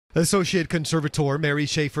Associate Conservator Mary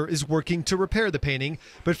Schafer is working to repair the painting,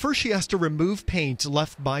 but first she has to remove paint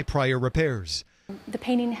left by prior repairs. The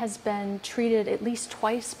painting has been treated at least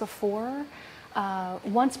twice before.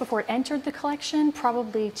 Once before it entered the collection,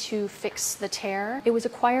 probably to fix the tear. It was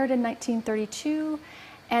acquired in 1932,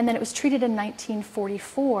 and then it was treated in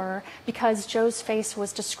 1944 because Joe's face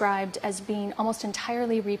was described as being almost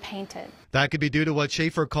entirely repainted. That could be due to what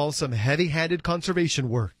Schafer calls some heavy-handed conservation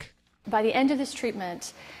work. By the end of this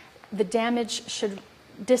treatment, the damage should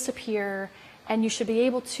disappear, and you should be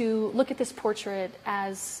able to look at this portrait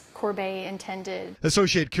as Courbet intended.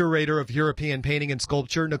 Associate Curator of European Painting and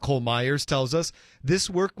Sculpture Nicole tells us this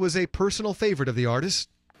work was a personal favorite of the artist.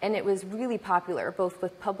 And it was really popular, both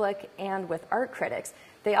with public and with art critics.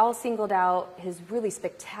 They all singled out his really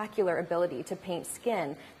spectacular ability to paint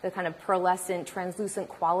skin, the kind of pearlescent, translucent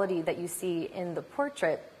quality that you see in the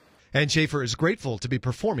portrait. And Schafer is grateful to be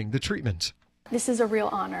performing the treatment. This is a real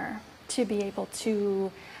honor to be able to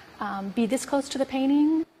be this close to the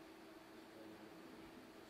painting.